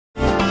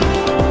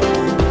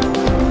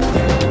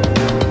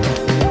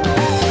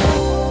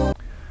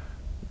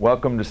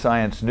Welcome to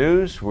Science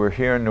News. We're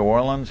here in New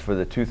Orleans for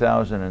the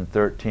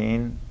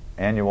 2013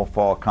 Annual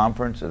Fall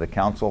Conference of the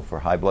Council for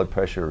High Blood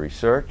Pressure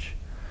Research.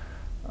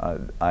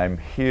 I'm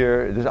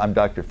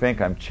Dr.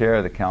 Fink. I'm chair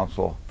of the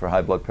Council for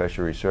High Blood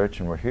Pressure Research,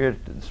 and we're here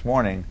this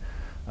morning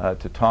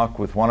to talk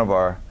with one of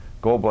our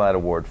Goldblatt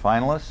Award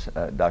finalists,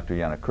 Dr.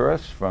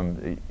 Yiannikouris from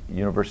the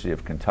University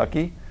of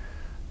Kentucky.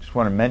 Just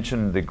want to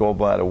mention the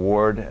Goldblatt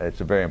Award.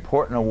 It's a very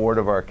important award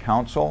of our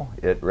council.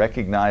 It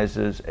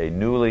recognizes a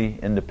newly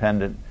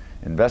independent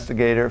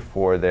investigator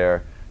for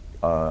their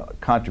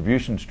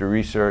contributions to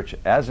research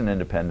as an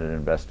independent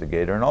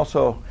investigator, and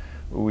also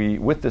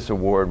with this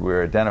award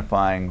we're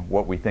identifying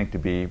what we think to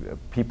be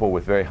people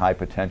with very high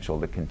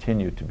potential to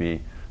continue to be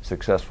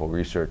successful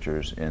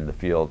researchers in the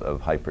field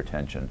of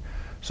hypertension.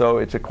 So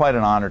it's quite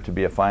an honor to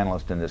be a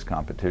finalist in this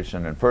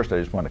competition, and first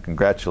I just want to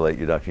congratulate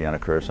you, Dr.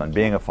 Yiannikouris, on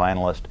being a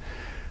finalist.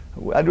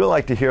 I'd really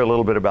like to hear a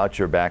little bit about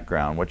your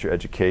background, what your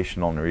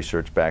educational and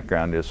research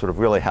background is, sort of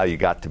really how you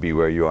got to be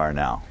where you are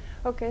now.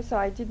 Okay, so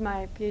I did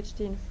my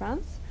PhD in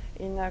France,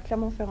 in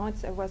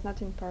Clermont-Ferrand. It was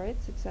not in Paris,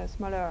 it's a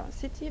smaller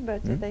city,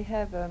 but they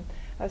have a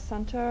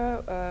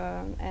center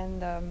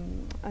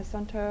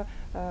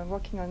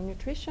working on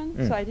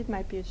nutrition. So I did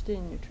my PhD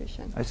in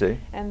nutrition. I see.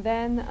 And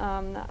then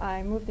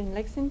I moved in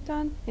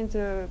Lexington in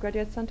the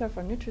Graduate Center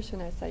for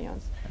Nutritional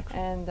Science.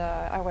 Excellent. And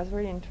I was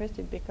really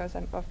interested because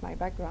of my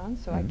background.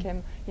 So I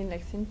came in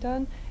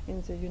Lexington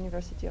in the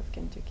University of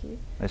Kentucky.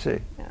 I see.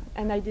 Yeah.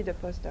 And I did a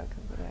postdoc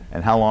over there.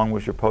 And how long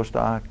was your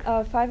postdoc?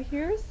 5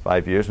 years.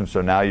 5 years, and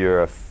so now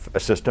you're a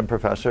assistant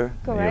professor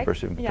at the Correct.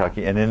 University of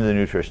Kentucky, and in the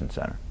Nutrition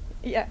Center.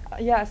 Yeah.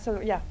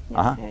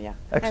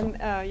 And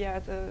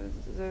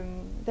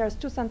there's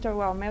two centers who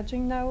are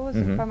merging now,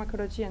 the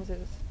pharmacology and the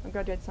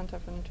Graduate Center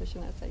for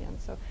Nutritional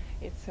Science. So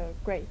it's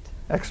great.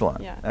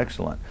 Excellent. Yeah.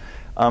 Excellent.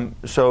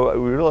 So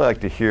we'd really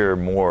like to hear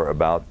more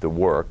about the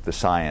work, the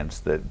science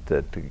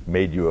that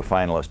made you a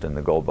finalist in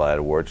the Goldblatt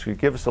Awards. Could you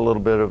give us a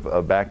little bit of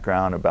a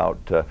background about,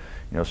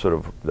 sort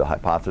of the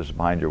hypothesis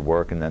behind your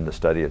work, and then the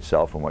study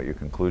itself, and what your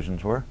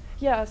conclusions were?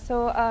 Yeah,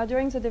 so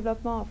during the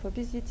development of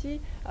obesity,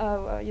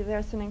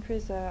 there's an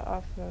increase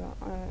of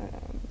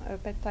a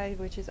peptide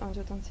which is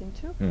angiotensin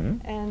II,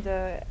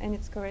 and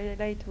it's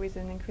correlated with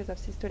an increase of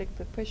systolic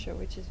blood pressure,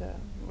 which is a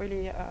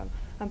really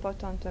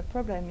important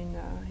problem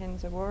in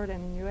the world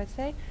and in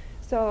USA.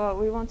 So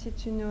we wanted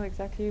to know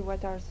exactly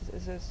what are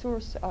the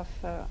source of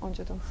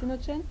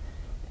angiotensinogen.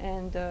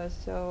 And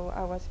so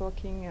I was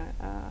working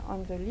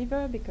on the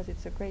liver because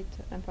it's a great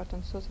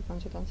important source of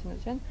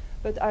angiotensinogen,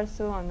 but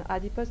also on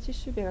adipose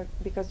tissue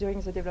because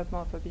during the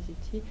development of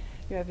obesity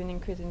you have an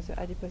increase in the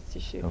adipose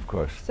tissue. Of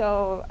course.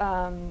 So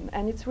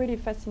and it's really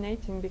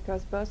fascinating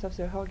because both of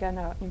the organs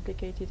are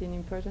implicated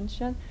in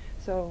hypertension.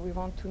 So we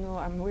want to know.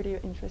 I'm really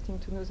interested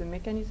to know the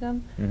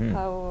mechanism,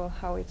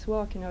 how it's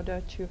work in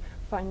order to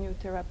find new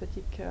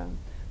therapeutic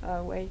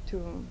way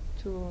to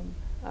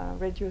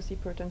reduce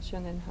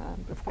hypertension and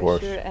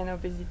blood pressure and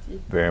obesity.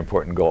 Very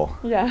important goal.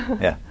 Yeah.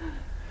 Yeah.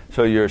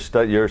 So your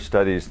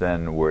studies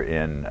then were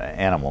in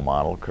animal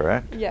model,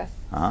 correct? Yes.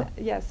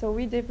 So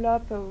we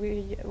developed,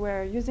 we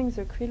were using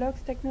the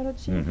Krilox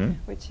technology,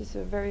 which is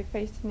a very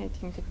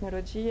fascinating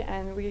technology,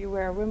 and we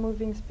were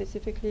removing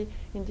specifically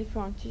in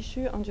different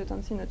tissue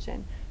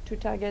angiotensinogen to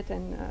target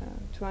and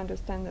to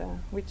understand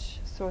which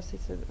source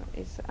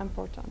is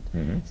important.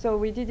 So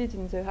we did it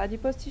in the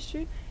adipose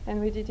tissue, and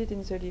we did it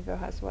in the liver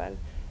as well.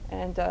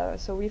 And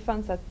so we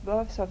found that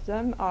both of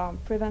them are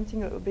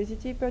preventing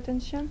obesity,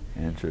 hypertension.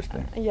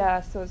 Interesting.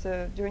 So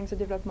during the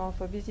development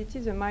of obesity,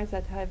 the mice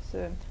that have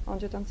the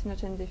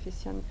angiotensinogen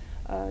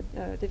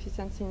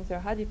deficiency in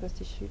their adipose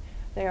tissue,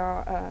 they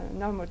are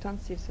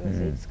normotensive, so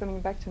it's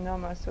coming back to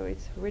normal. So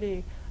it's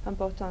really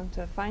important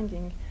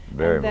finding.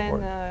 Very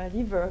important. And then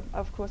liver,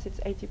 of course,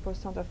 it's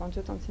 80% of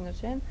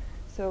angiotensinogen.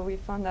 So we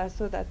found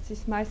also that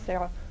these mice, they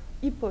are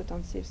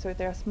hypotensive, so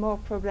there's more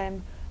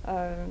problem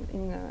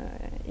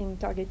in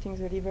targeting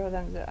the liver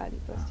than the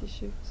adipose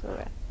tissue. So,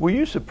 were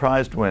you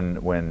surprised when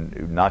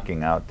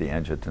knocking out the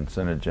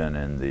angiotensinogen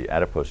in the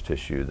adipose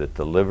tissue that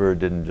the liver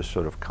didn't just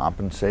sort of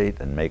compensate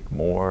and make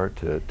more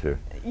to?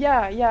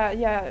 Yeah.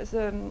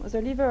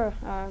 The liver,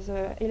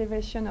 the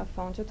elevation of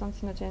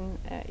angiotensinogen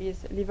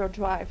is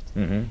liver-derived,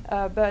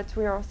 but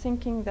we are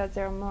thinking that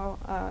there are more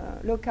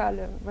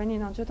local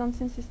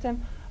renin-angiotensin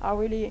system are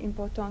really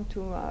important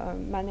to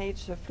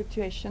manage the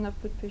fluctuation of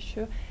blood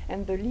pressure,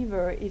 and the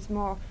liver is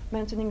more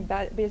maintaining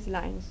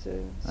baselines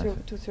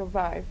to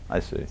survive.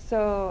 I see.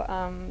 So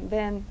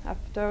then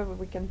after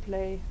we can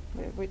play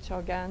which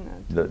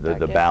organ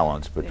the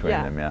balance between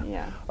them.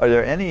 Yeah. Are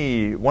there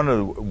any, one of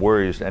the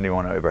worries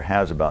anyone ever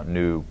has about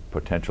new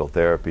potential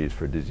therapies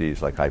for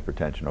disease like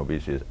hypertension,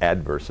 obesity, is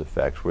adverse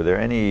effects. Were there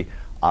any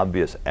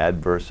obvious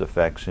adverse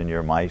effects in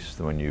your mice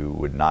when you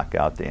would knock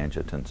out the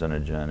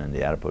angiotensinogen in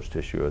the adipose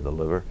tissue or the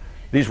liver?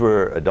 These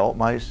were adult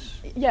mice?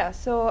 Yeah,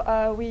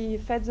 so we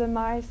fed the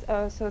mice,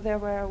 so there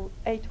were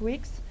 8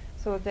 weeks,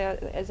 so they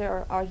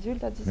are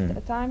adult at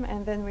this time,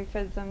 and then we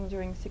fed them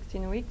during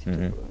 16 weeks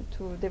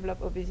to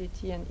develop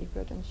obesity and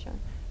hypertension.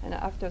 And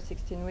after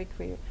 16 weeks,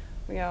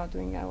 we we are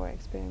doing our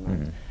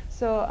experiment.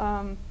 So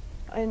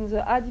in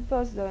the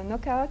adipose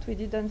knockout, we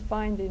didn't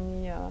find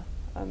any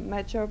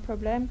major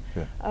problem.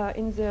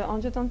 In the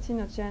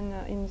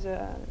angiotensinogen, in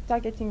the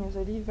targeting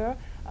the liver,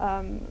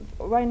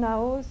 right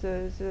now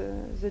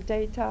the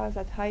data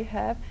that I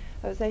have,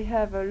 they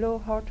have a low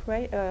heart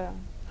rate,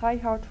 high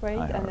heart rate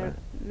and a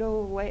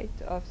low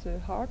weight of the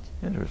heart.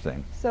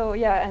 Interesting. So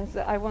yeah, and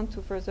I want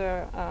to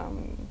further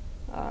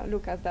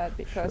look at that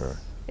because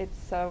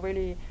it's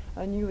really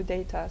new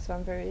data. So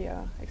I'm very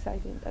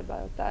excited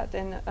about that.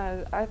 And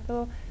I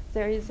thought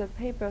there is a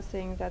paper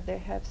saying that they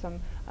have some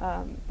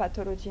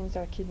pathology in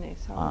their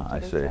kidneys.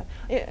 I see.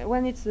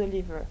 When it's the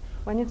liver,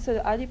 when it's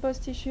the adipose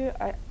tissue,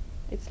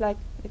 it's like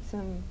it's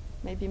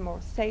maybe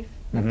more safe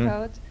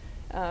knockout.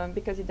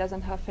 Because it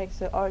doesn't affect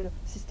the all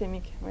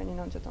systemic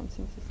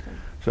renin-angiotensin system.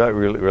 So that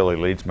really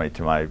leads me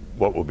to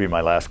what will be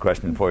my last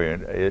question for you.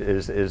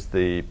 Is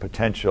the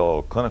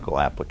potential clinical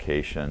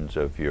applications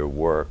of your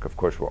work? Of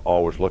course, we're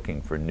always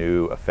looking for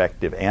new,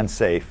 effective, and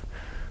safe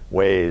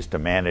ways to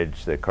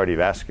manage the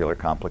cardiovascular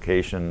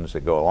complications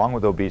that go along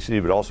with obesity,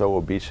 but also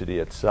obesity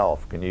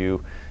itself. Can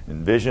you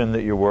envision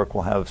that your work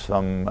will have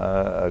some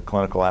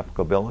clinical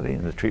applicability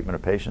in the treatment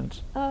of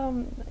patients?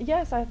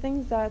 Yes, I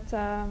think that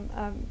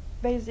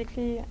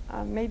basically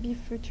maybe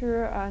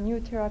future new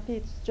therapy,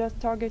 it's just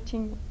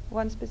targeting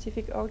one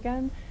specific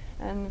organ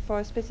and for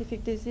a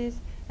specific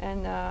disease.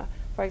 And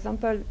for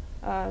example,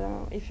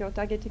 if you're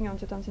targeting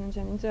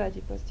angiotensinogen in the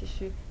adipose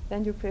tissue,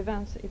 then you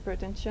prevent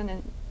hypertension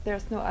and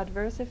there's no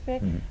adverse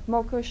effect.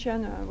 More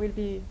caution will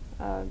be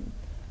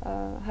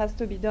has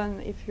to be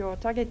done if you're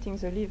targeting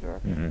the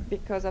liver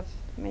because of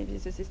maybe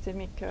the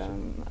systemic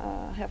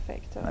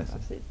effect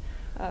of this.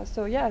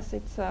 So yes,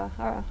 it's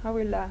I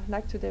will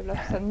like to develop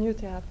some new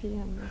therapy.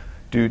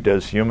 And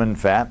does human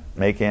fat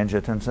make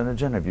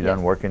angiotensinogen? Have you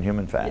done work in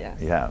human fat?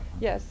 Yes. You have.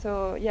 Yes.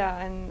 So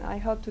yeah, and I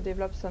hope to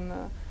develop some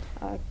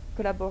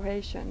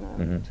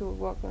collaboration to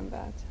work on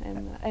that.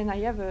 And I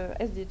have a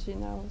SDG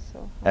now.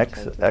 So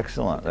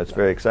excellent. That's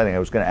very exciting. I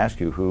was going to ask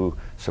you who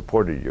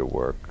supported your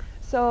work.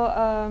 So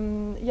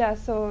yeah,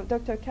 so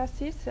Dr.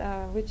 Cassis,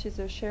 which is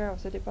the chair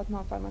of the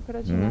Department of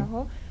Pharmacology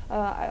now,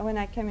 when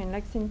I came in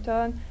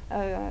Lexington,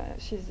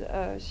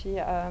 she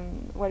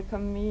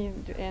welcomed me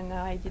and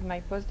I did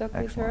my postdoc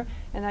with her,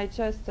 and I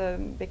just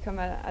become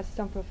an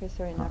assistant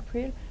professor in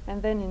April,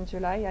 and then in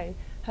July I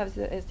have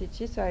the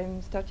SDG, so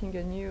I'm starting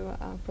a new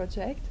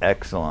project.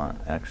 Excellent.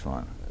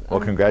 Well,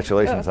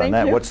 congratulations on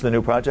that. What's the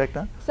new project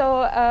then?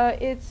 So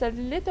it's a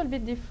little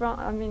bit different.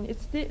 I mean,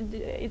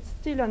 it's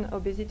still on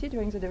obesity,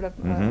 during the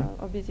development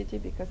obesity,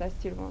 because I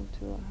still want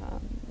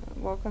to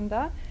work on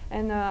that.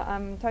 And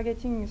I'm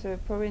targeting the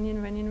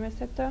prorenin-renin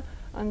receptor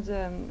on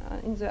the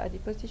in the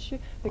adipose tissue,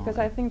 because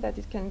I think that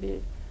it can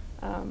be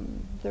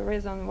the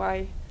reason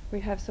why we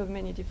have so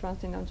many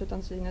differences in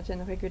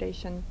angiotensinogen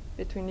regulation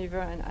between liver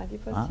and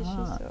adipose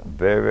tissue. So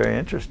very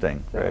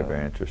interesting. So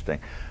very interesting.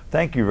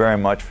 Thank you very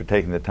much for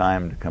taking the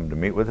time to come to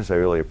meet with us. I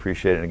really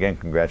appreciate it. And again,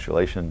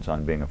 congratulations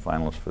on being a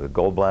finalist for the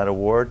Goldblatt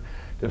Award.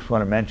 Just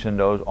want to mention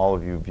those, all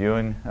of you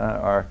viewing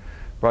our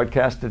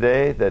broadcast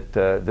today, that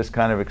this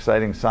kind of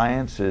exciting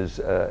science is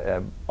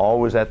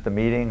always at the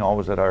meeting,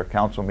 always at our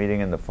council meeting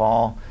in the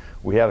fall.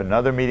 We have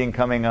another meeting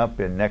coming up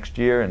in next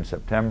year in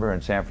September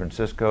in San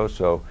Francisco,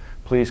 so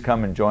please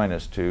come and join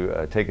us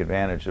to take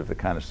advantage of the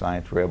kind of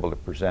science we're able to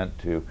present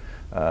to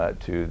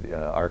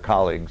our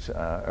colleagues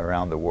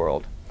around the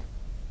world.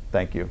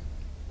 Thank you.